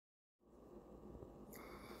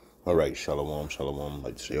All right, shalom, shalom. I'd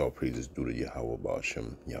like to say all praises due to Yahweh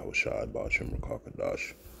Ba'ashem, Yahweh Shai, Ba'ashem,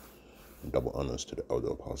 Rakakadash. Double honors to the elder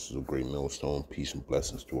apostles of Great Millstone. Peace and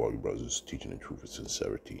blessings to all you brothers teaching the truth and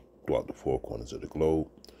sincerity throughout the four corners of the globe.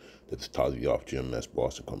 That's Tazi off GMS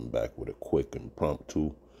Boston coming back with a quick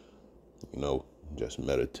impromptu, just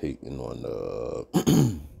meditating on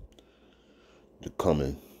the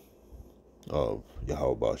coming of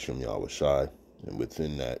Yahweh Ba'ashem, Yahweh Shai. And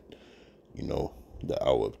within that, the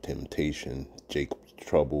hour of temptation, Jacob's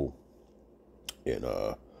trouble, and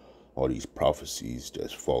all these prophecies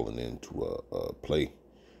just falling into a play,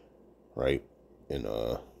 right? And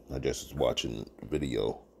I just was watching a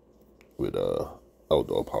video with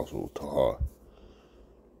Elder Apostle Tahar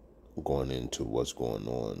going into what's going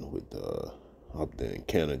on with up there in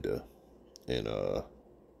Canada, and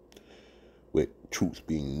with troops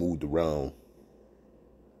being moved around,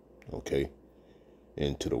 okay,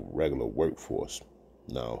 into the regular workforce.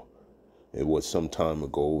 Now, it was some time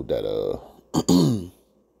ago that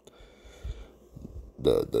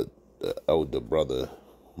the elder brother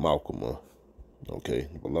Malcolm, okay,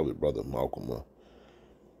 beloved brother Malcolm,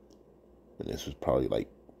 and this was probably like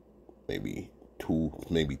maybe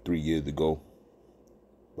 3 years ago,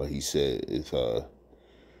 but he said it's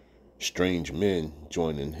strange men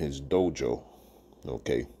joining his dojo,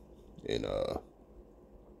 okay, and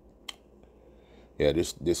yeah,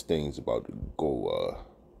 this thing's about to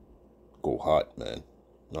go hot, man.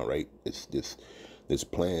 All right, it's this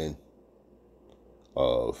plan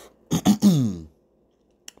of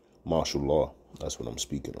martial law. That's what I'm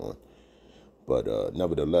speaking on. But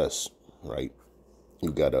nevertheless, right,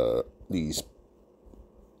 you got these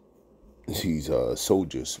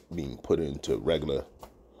soldiers being put into regular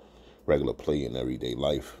play in everyday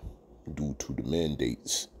life due to the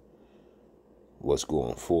mandates. What's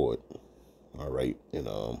going forward? All right, and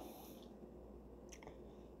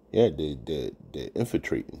yeah, they're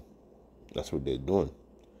infiltrating. That's what they're doing,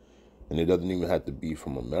 and it doesn't even have to be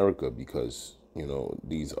from America, because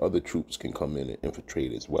these other troops can come in and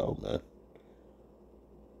infiltrate as well, man.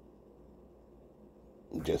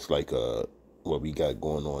 Just like what we got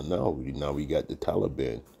going on now. Now we got the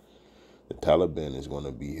Taliban. The Taliban is going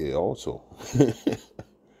to be here also.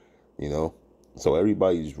 So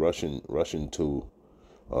everybody's rushing to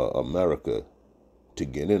America to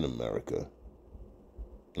get in America,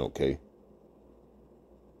 okay,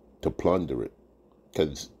 to plunder it,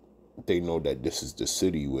 because they know that this is the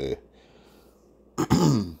city where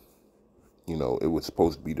it was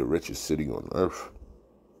supposed to be the richest city on earth,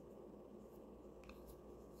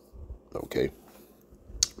 okay.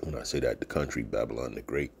 When I say that, the country Babylon the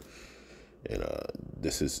Great. And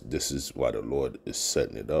this is why the Lord is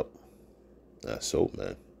setting it up. That's so,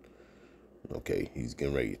 man. Okay, he's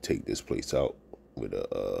getting ready to take this place out with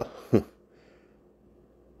a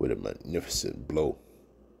with a magnificent blow,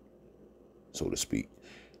 so to speak.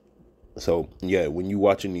 So yeah, when you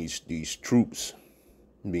watching these troops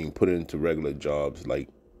being put into regular jobs, like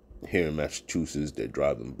here in Massachusetts, they're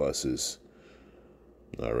driving buses,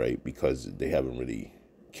 all right, because they haven't really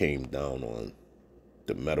came down on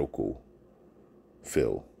the medical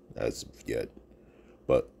field as of yet.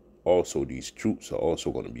 But also, these troops are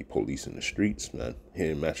also going to be policing the streets, man.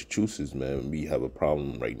 Here in Massachusetts, man, we have a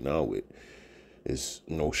problem right now with is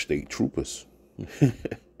no state troopers.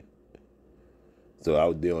 So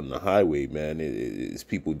out there on the highway, man, it's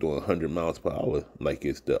people doing 100 miles per hour like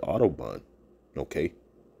it's the Autobahn, okay?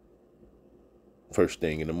 First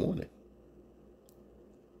thing in the morning.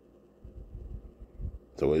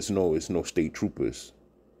 So it's no state troopers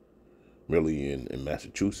really in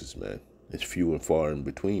Massachusetts, man. It's few and far in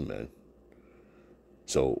between, man.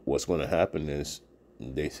 So what's going to happen is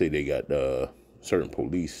they say they got certain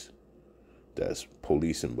police that's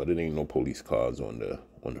policing, but it ain't no police cars on the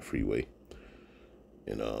freeway.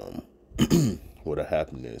 And what'll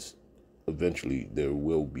happen is eventually there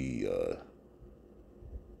will be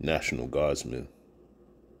National Guardsmen,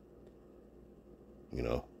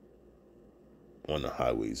 on the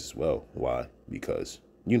highways as well. Why? Because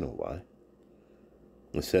you know why.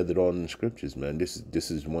 It said it all in the scriptures, man.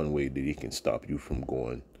 This is one way that he can stop you from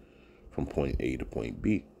going from point A to point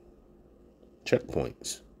B.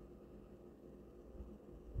 Checkpoints.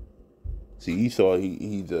 See, Esau,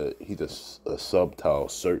 he's a subtle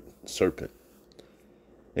serpent,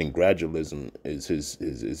 and gradualism is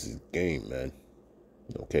his game, man.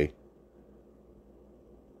 Okay.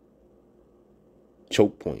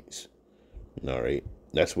 Choke points. All right,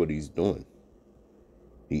 that's what he's doing.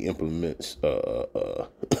 He implements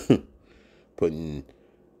putting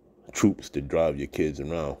troops to drive your kids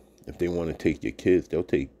around. If they want to take your kids, they'll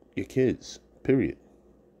take your kids, period.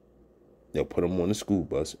 They'll put them on a school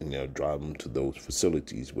bus and they'll drive them to those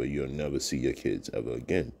facilities where you'll never see your kids ever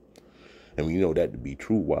again. And we know that to be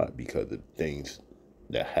true. Why? Because of things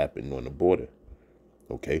that happened on the border.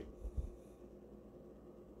 Okay?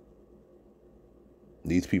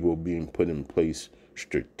 These people are being put in place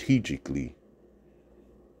strategically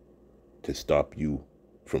to stop you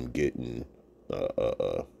from getting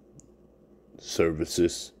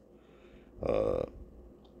services, going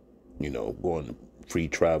to free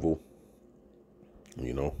travel.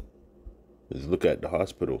 Just look at the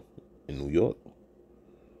hospital in New York.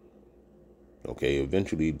 Okay,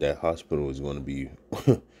 eventually that hospital is going to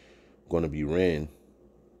be ran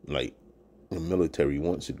like the military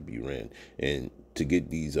wants it to be ran. And to get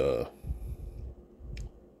these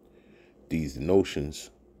notions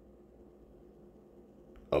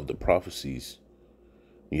of the prophecies,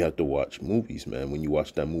 you have to watch movies, man. When you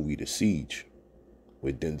watch that movie, The Siege,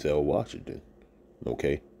 with Denzel Washington,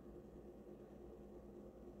 okay?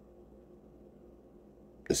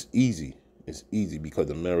 It's easy. It's easy because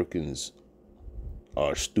Americans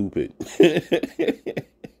are stupid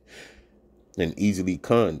and easily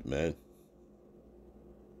conned, man.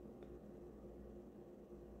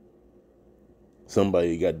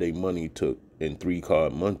 Somebody got their money took in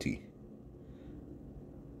 3-card Monty.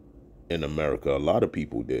 In America, a lot of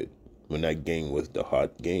people did when that game was the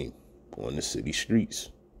hot game on the city streets.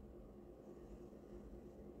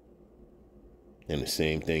 And the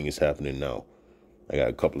same thing is happening now. I got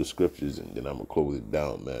a couple of scriptures and then I'm gonna close it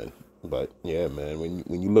down, man. But yeah, man,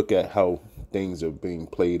 when you look at how things are being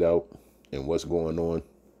played out and what's going on,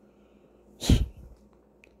 it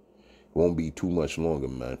won't be too much longer,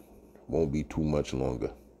 man. Won't be too much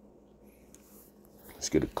longer. Let's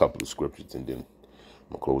get a couple of scriptures and then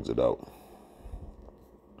I'm gonna close it out.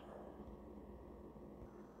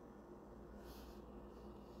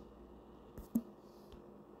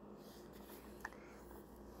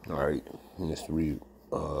 All right, let's read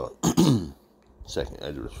 2nd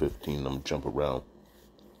Ezra 15. I'm gonna jump around.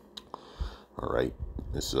 All right,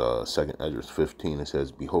 this 2nd Ezra 15. It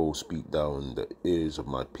says, "Behold, speak thou in the ears of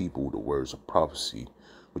my people the words of prophecy,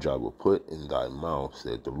 which I will put in thy mouth,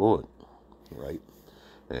 said the Lord." All right,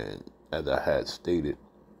 and as I had stated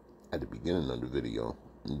at the beginning of the video,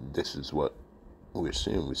 this is what we're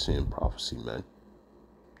seeing. We're seeing prophecy, man.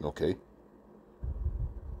 Okay,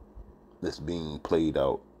 that's being played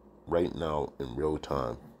out right now in real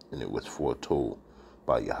time, and it was foretold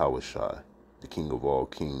by Yahweh Shai, the King of all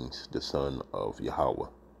kings, the Son of Yahweh,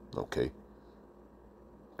 okay,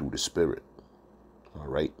 through the Spirit, all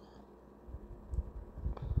right,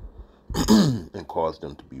 and caused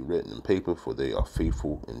them to be written in paper, for they are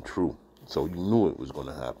faithful and true. So you knew it was going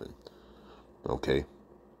to happen, okay,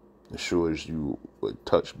 as sure as you were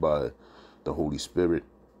touched by the Holy Spirit,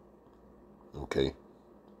 okay,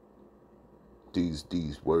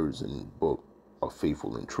 these words in the book are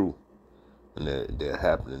faithful and true, and they're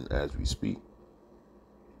happening as we speak.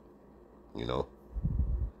 You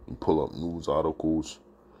pull up news articles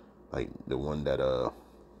like the one that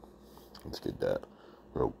let's get that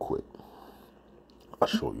real quick. I'll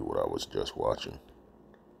show you what I was just watching.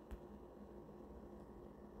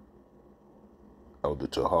 Elder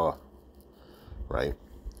Tahar, right?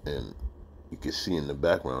 And you can see in the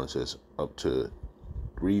background it says up to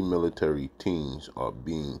 3 military teams are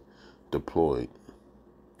being deployed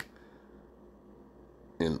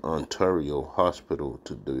in Ontario hospital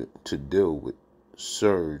to deal with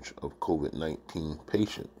surge of COVID-19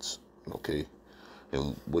 patients, okay?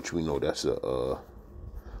 And which we know that's a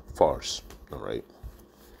farce, all right?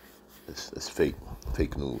 It's fake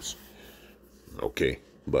news, okay?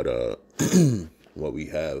 But what we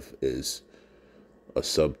have is a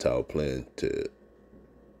subtle plan to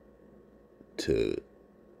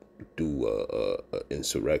do a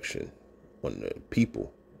insurrection on the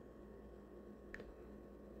people,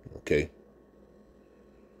 okay?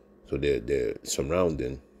 So they're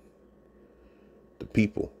surrounding the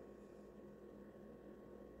people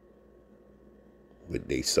with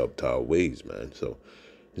their subtle ways, man. So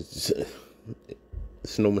it's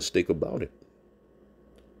no mistake about it.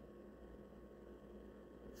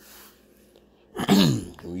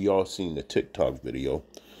 We all seen the TikTok video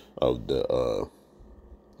of the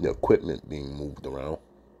equipment being moved around,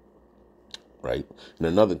 right? And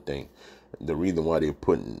another thing, the reason why they're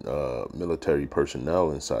putting military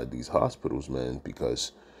personnel inside these hospitals, man,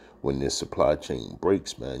 because when this supply chain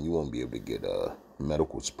breaks, man, you won't be able to get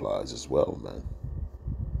medical supplies as well, man.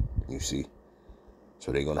 You see?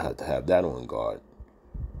 So they're going to have that on guard,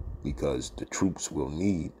 because the troops will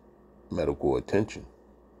need medical attention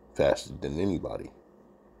faster than anybody,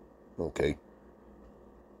 okay?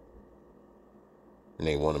 And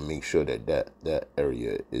they want to make sure that that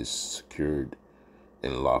area is secured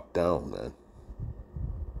and locked down, man.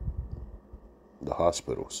 The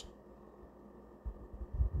hospitals.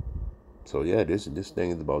 So yeah, this thing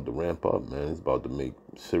is about to ramp up, man. It's about to make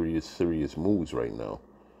serious moves right now.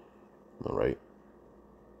 All right.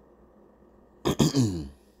 Let's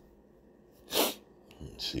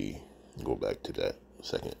see. Go back to that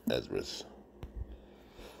second Ezra's.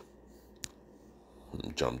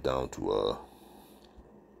 Jump down to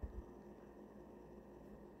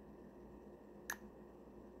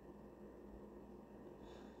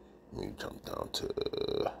let me jump down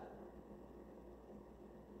to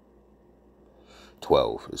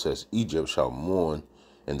 12. It says, Egypt shall mourn,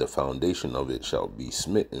 and the foundation of it shall be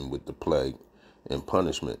smitten with the plague and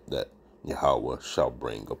punishment that Yahweh shall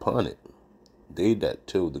bring upon it. They that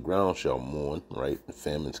till the ground shall mourn, right? The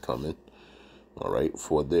famine's coming, all right?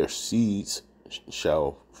 For their seeds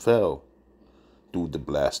shall fell through the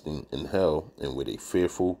blasting in hell, and with a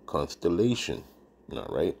fearful constellation, all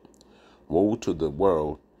right? Woe to the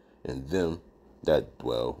world and them that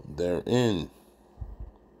dwell therein,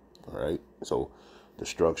 all right? So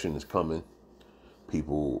destruction is coming.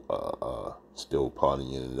 People still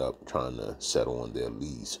partying it up, trying to settle on their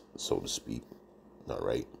lees, so to speak, all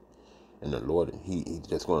right? And the Lord, he's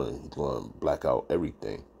going to black out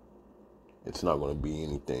everything. It's not going to be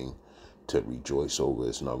anything to rejoice over.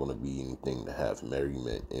 It's not going to be anything to have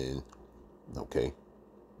merriment in, okay?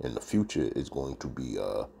 And the future is going to be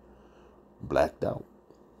blacked out,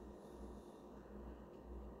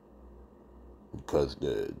 because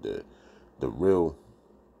the real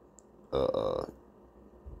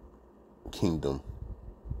kingdom,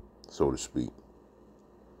 so to speak,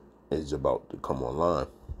 is about to come online.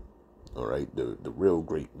 All right, the real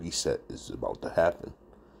great reset is about to happen.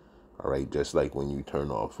 All right, just like when you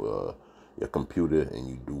turn off your computer and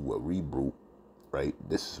you do a reboot, right?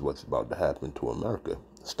 This is what's about to happen to America.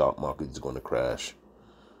 The stock market is going to crash.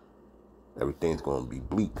 Everything's going to be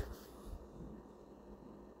bleak.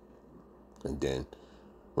 And then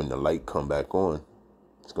when the light come back on,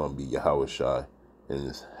 it's going to be Yahweh Shai and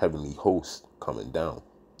his heavenly host coming down.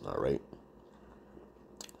 All right.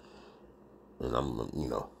 And I'm,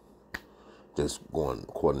 just going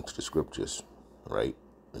according to the scriptures, right?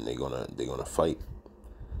 And they're gonna fight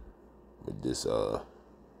with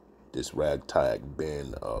this ragtag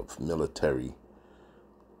band of military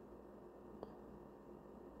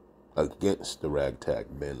against the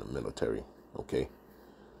ragtag band of military, okay?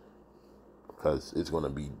 Because it's gonna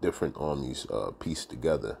be different armies pieced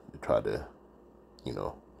together to try to,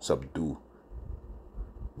 subdue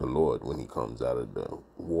the Lord when he comes out of the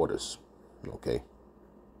waters, okay?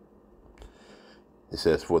 It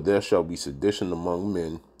says, for there shall be sedition among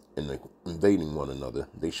men, and invading one another.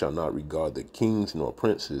 They shall not regard the kings nor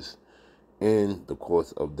princes, and the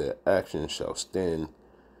course of their actions shall stand.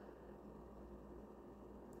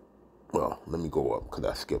 Well, let me go up, because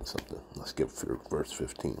I skipped something. I skipped verse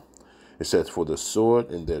 15. It says, for the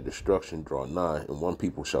sword and their destruction draw nigh, and one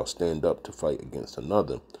people shall stand up to fight against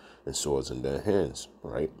another, and swords in their hands,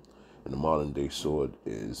 right? And the modern day sword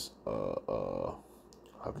is,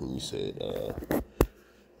 how can you say it?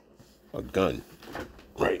 A gun,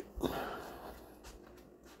 right?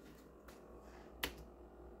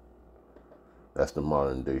 That's the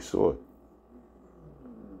modern day sword.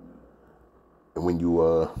 And when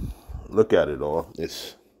you look at it all,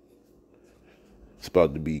 it's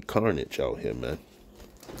about to be carnage out here, man.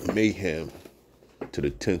 Mayhem to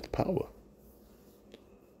the 10th power,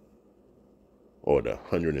 or the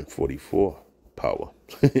 144 power.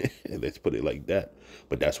 Let's put it like that.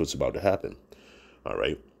 But that's what's about to happen. All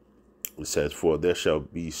right. It says, for there shall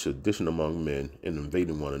be sedition among men, and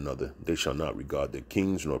invading one another. They shall not regard their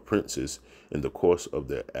kings nor princes, and the course of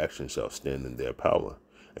their action shall stand in their power.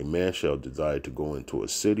 A man shall desire to go into a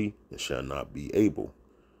city and shall not be able.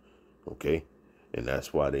 Okay? And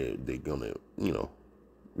that's why they're going to,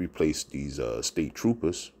 replace these state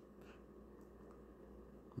troopers,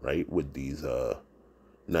 right, with these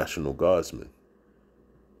National Guardsmen.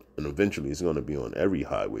 And eventually it's going to be on every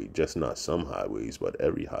highway, just not some highways, but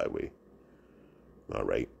every highway. All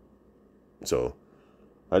right. So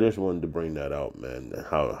I just wanted to bring that out, man,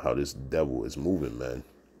 how this devil is moving, man.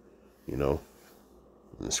 In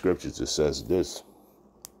the scriptures it says this.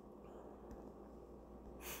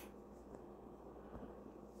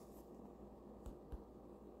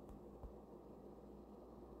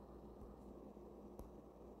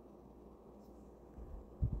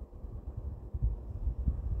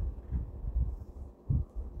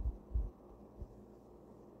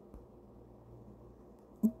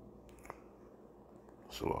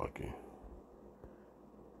 Salaki.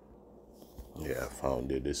 Yeah, I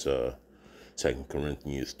found it. It's 2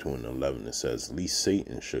 Corinthians 2:11. It says, "Least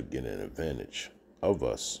Satan should get an advantage of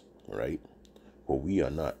us, right? For we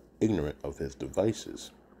are not ignorant of his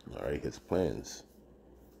devices, all right, his plans,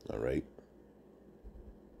 all right."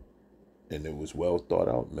 And it was well thought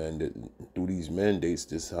out, man. That through these mandates,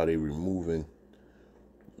 this is how they removing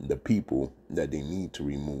the people that they need to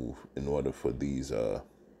remove in order for these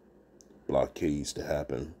blockades to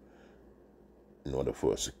happen, in order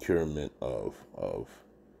for a securement of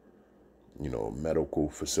medical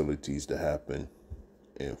facilities to happen,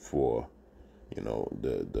 and for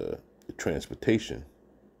the transportation.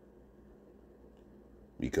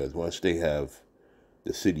 Because once they have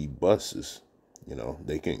the city buses,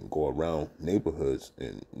 they can go around neighborhoods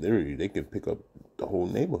and literally they can pick up the whole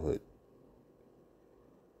neighborhood.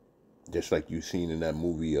 Just like you've seen in that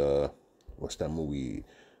movie, what's that movie?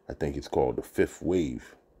 I think it's called The Fifth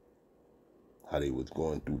Wave. How they was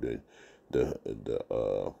going through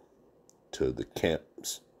the to the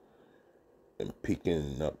camps and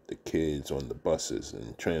picking up the kids on the buses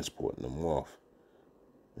and transporting them off.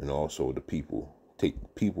 And also the people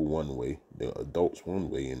take people one way, the adults one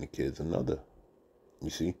way, and the kids another. You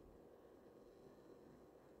see?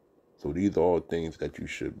 So these are all things that you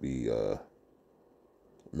should be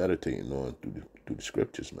meditating on through the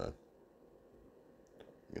scriptures, man.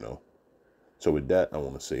 So with that, I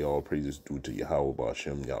want to say all praises due to Yahweh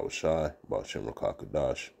Ba'ashem, Yahweh Shai, Ba'ashem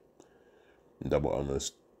Rakakadash. Double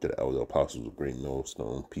honors to the elder apostles of Great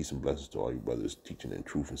Millstone. Peace and blessings to all you brothers teaching in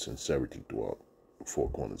truth and sincerity throughout the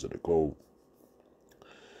four corners of the globe.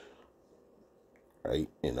 Right?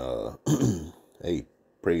 And hey,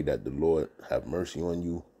 pray that the Lord have mercy on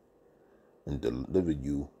you and deliver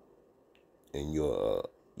you and your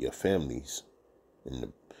families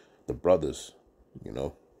and the brothers,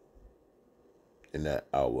 in that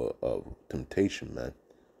hour of temptation, man.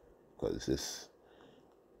 Because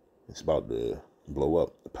it's about to blow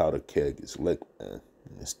up. The powder keg is lit, man.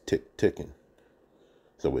 And it's ticking.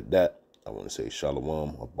 So with that, I want to say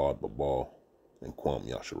Shalom, Abad Babal, and Kwam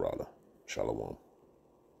Yasharala. Shalom.